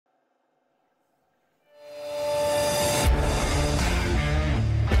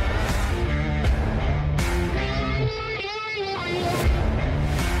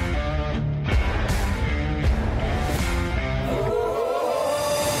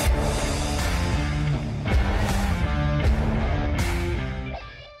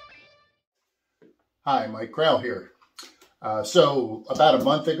Hi, Mike Crowell here. So about a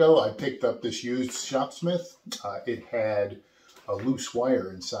month ago, I picked up this used Shopsmith. It had a loose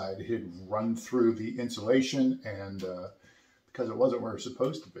wire inside. It had run through the insulation and because it wasn't where it was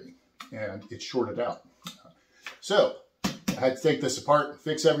supposed to be, and it shorted out. So I had to take this apart,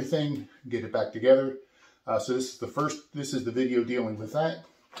 fix everything, get it back together. So this is the video dealing with that.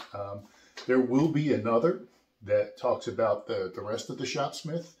 There will be another that talks about the rest of the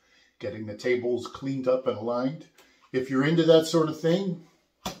Shopsmith, getting the tables cleaned up and aligned. If you're into that sort of thing,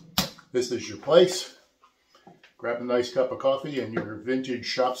 this is your place. Grab a nice cup of coffee and your vintage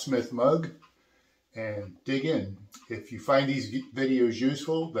Shopsmith mug and dig in. If you find these videos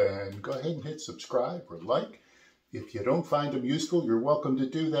useful, then go ahead and hit subscribe or like. If you don't find them useful, you're welcome to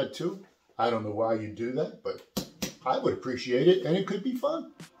do that too. I don't know why you do that, but I would appreciate it, and it could be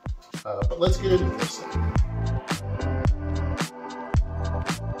fun. But let's get into this thing.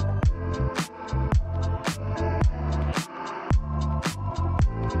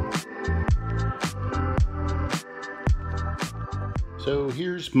 So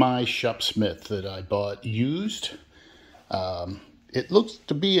here's my Shopsmith that I bought used. It looks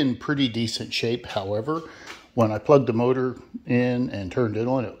to be in pretty decent shape. However, when I plugged the motor in and turned it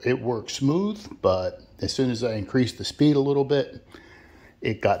on, it worked smooth. But as soon as I increased the speed a little bit,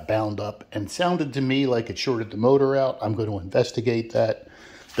 it got bound up and sounded to me like it shorted the motor out. I'm going to investigate that.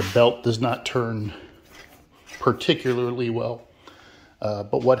 The belt does not turn particularly well.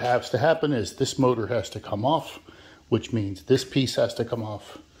 But what has to happen is this motor has to come off, which means this piece has to come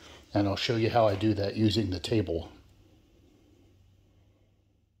off, and I'll show you how I do that using the table.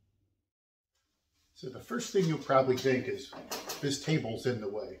 So the first thing you'll probably think is this table's in the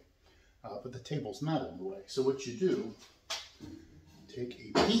way, but the table's not in the way. So what you do,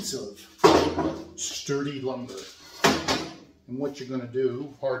 take a piece of sturdy lumber, and what you're going to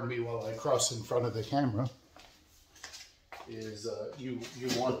do, pardon me while I cross in front of the camera, is you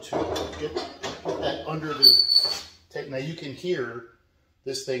want to get that under the tape. Now you can hear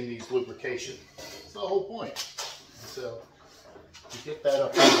this thing needs lubrication. That's the whole point. So you get that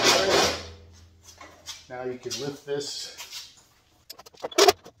up there. Now you can lift this.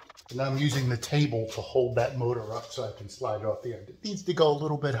 And I'm using the table to hold that motor up so I can slide it off the end. It needs to go a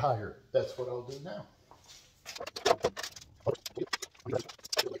little bit higher. That's what I'll do now.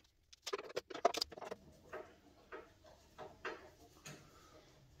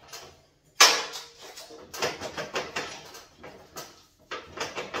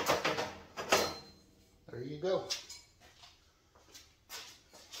 There you go.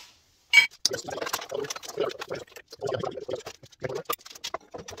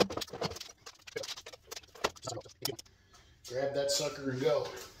 Grab that sucker and go.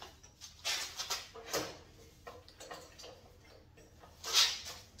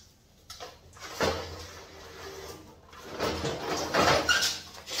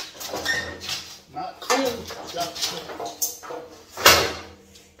 Not cool.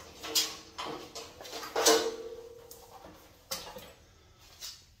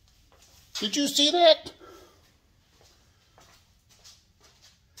 Did you see that?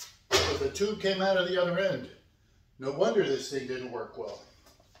 But the tube came out of the other end. No wonder this thing didn't work well.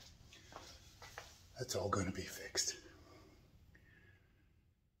 That's all going to be fixed.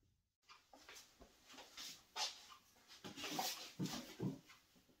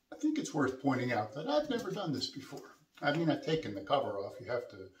 I think it's worth pointing out that I've never done this before. I mean, I've taken the cover off. You have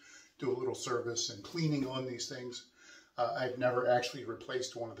to do a little service and cleaning on these things. I've never actually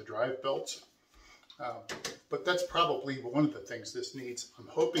replaced one of the drive belts. But that's probably one of the things this needs. I'm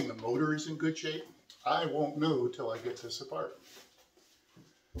hoping the motor is in good shape. I won't know till I get this apart.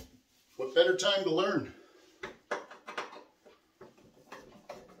 What better time to learn?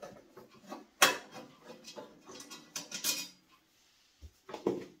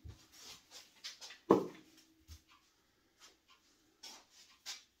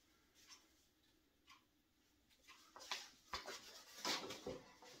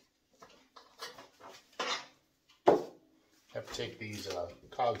 Have to take these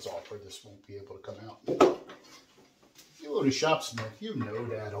cogs off or this won't be able to come out. You go to Shopsmith, you know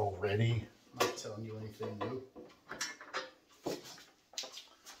that already. I'm not telling you anything new.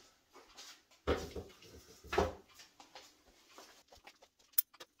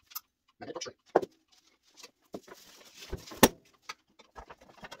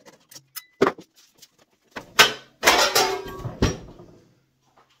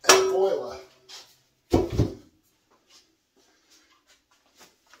 Boiler.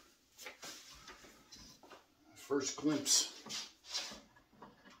 First glimpse.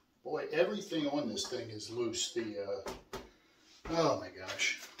 Boy, everything on this thing is loose. Oh my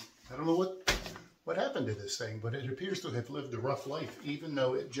gosh. I don't know what happened to this thing, but it appears to have lived a rough life, even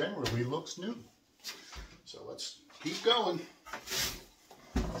though it generally looks new. So let's keep going.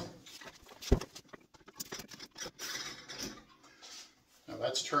 Now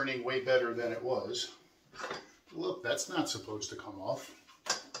that's turning way better than it was. Look, that's not supposed to come off.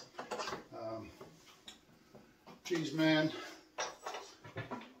 Geez, man.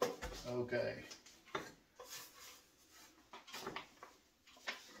 Okay.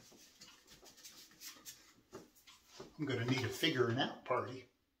 I'm going to need a figuring out party.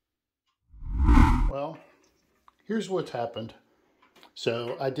 Well, here's what's happened.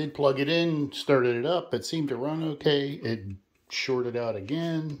 So I did plug it in, started it up. It seemed to run okay. It shorted out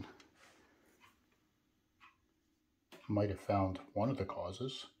again. Might have found one of the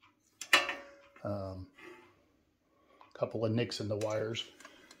causes. Couple of nicks in the wires.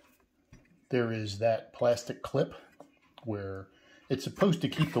 There is that plastic clip where it's supposed to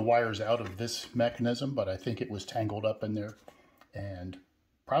keep the wires out of this mechanism, but I think it was tangled up in there and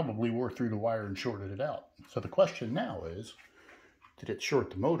probably wore through the wire and shorted it out. So the question now is, did it short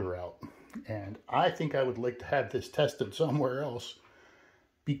the motor out? And I think I would like to have this tested somewhere else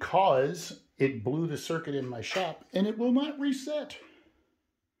because it blew the circuit in my shop and it will not reset.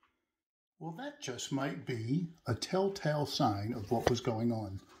 Well, that just might be a telltale sign of what was going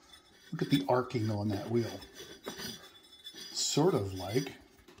on. Look at the arcing on that wheel. Sort of like,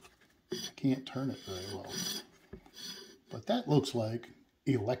 I can't turn it very well, but that looks like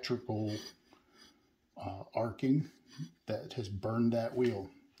electrical arcing that has burned that wheel.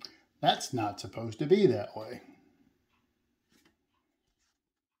 That's not supposed to be that way.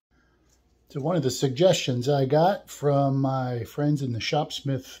 So one of the suggestions I got from my friends in the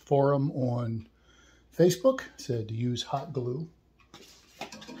Shopsmith forum on Facebook said to use hot glue.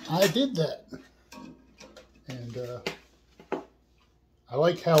 I did that. And I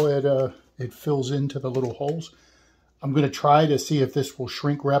like how it fills into the little holes. I'm going to try to see if this will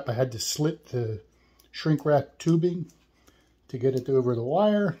shrink wrap. I had to slit the shrink wrap tubing to get it over the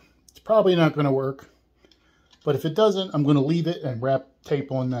wire. It's probably not going to work. But if it doesn't, I'm going to leave it and wrap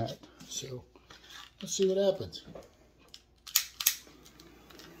tape on that. So let's see what happens.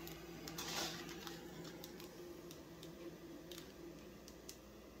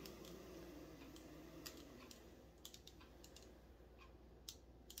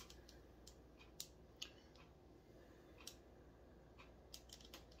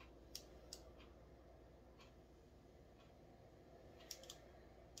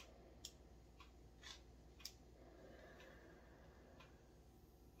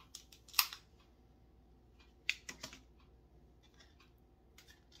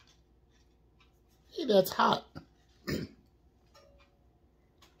 Hey, that's hot.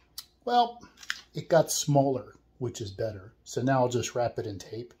 Well, it got smaller, which is better. So now I'll just wrap it in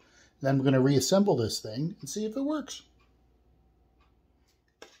tape. Then I'm going to reassemble this thing and see if it works.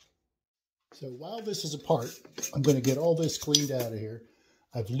 So while this is apart, I'm going to get all this cleaned out of here.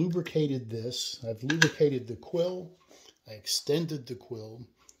 I've lubricated this. I've lubricated the quill. I extended the quill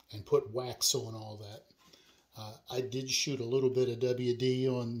and put wax on all that. I did shoot a little bit of WD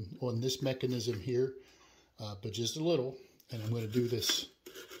on this mechanism here, but just a little. And I'm going to do this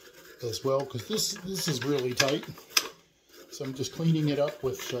as well because this is really tight. So I'm just cleaning it up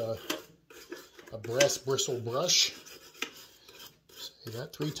with a brass bristle brush. Say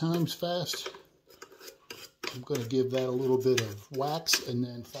that 3 times fast. I'm going to give that a little bit of wax and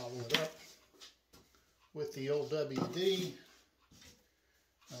then follow it up with the old WD.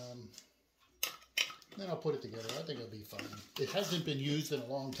 Then I'll put it together. I think it'll be fine. It hasn't been used in a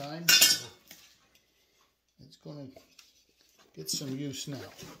long time, so it's going to get some use now.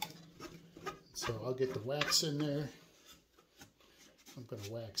 So I'll get the wax in there. I'm going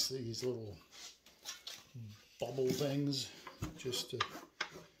to wax these little bubble things just to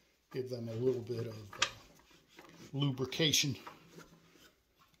give them a little bit of lubrication.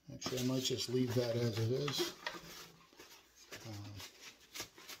 Actually, I might just leave that as it is.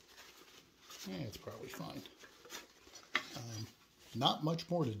 Yeah, it's probably fine. Not much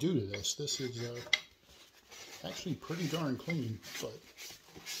more to do to this. This is actually pretty darn clean, but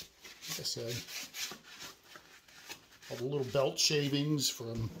like I said, all the little belt shavings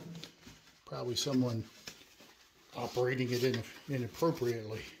from probably someone operating it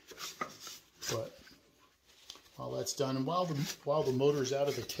inappropriately. But while that's done, and while the motor's out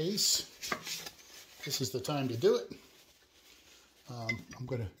of the case, this is the time to do it. I'm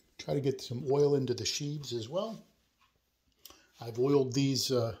going to try to get some oil into the sheaves as well. I've oiled these.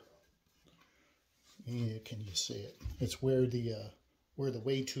 Can you see it? It's where the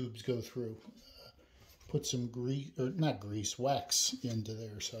way tubes go through. put some grease, or not grease, wax into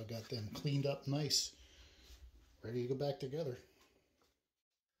there. So I got them cleaned up nice, ready to go back together.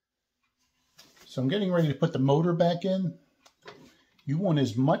 So I'm getting ready to put the motor back in. You want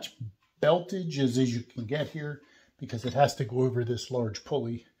as much beltage as you can get here because it has to go over this large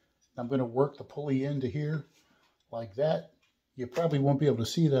pulley. I'm going to work the pulley into here like that. You probably won't be able to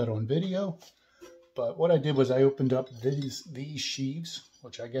see that on video, but what I did was I opened up these sheaves,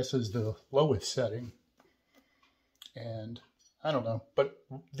 which I guess is the lowest setting. And I don't know, but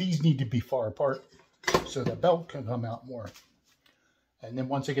these need to be far apart so the belt can come out more. And then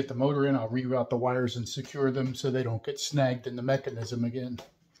once I get the motor in, I'll reroute the wires and secure them so they don't get snagged in the mechanism again.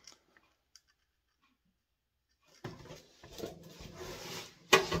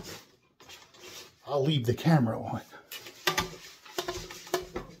 I'll leave the camera on.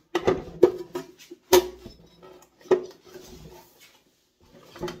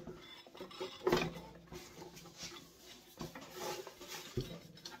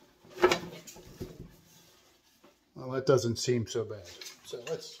 Well, that doesn't seem so bad. So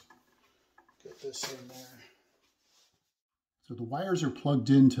let's get this in there. So the wires are plugged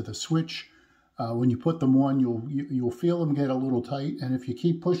into the switch. When you put them on, you'll feel them get a little tight, and if you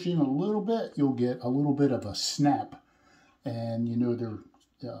keep pushing a little bit, you'll get a little bit of a snap, and you know they're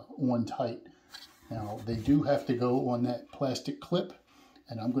on tight. Now they do have to go on that plastic clip,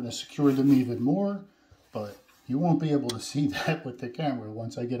 and I'm going to secure them even more, but you won't be able to see that with the camera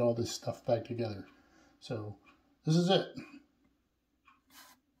once I get all this stuff back together. So this is it.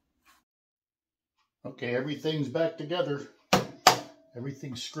 Okay, everything's back together.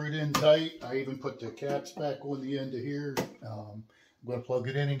 Everything's screwed in tight. I even put the caps back on the end of here. I'm going to plug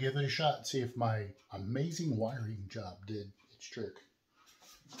it in and give it a shot and see if my amazing wiring job did its trick.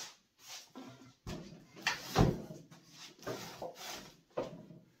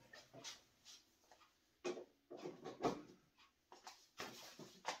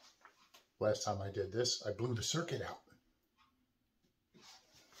 Last time I did this, I blew the circuit out.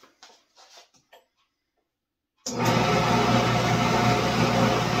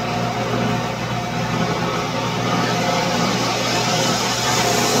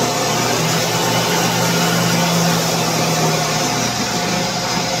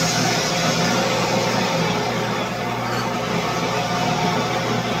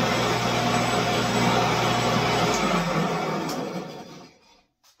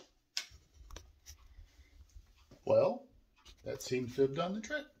 Well, that seems to have done the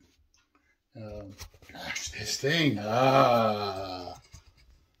trick. Gosh, this thing.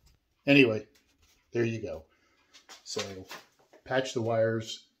 Anyway, there you go. So, patched the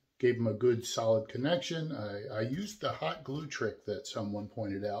wires, gave them a good solid connection. I used the hot glue trick that someone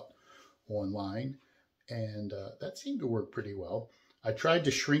pointed out online, and that seemed to work pretty well. I tried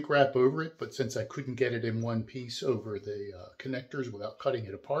to shrink wrap over it, but since I couldn't get it in one piece over the connectors without cutting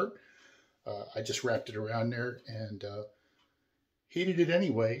it apart, I just wrapped it around there and heated it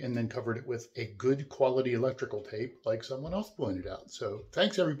anyway, and then covered it with a good quality electrical tape like someone else pointed out. So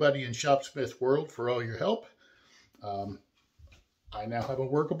thanks everybody in Shopsmith world for all your help. I now have a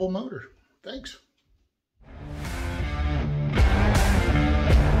workable motor. Thanks.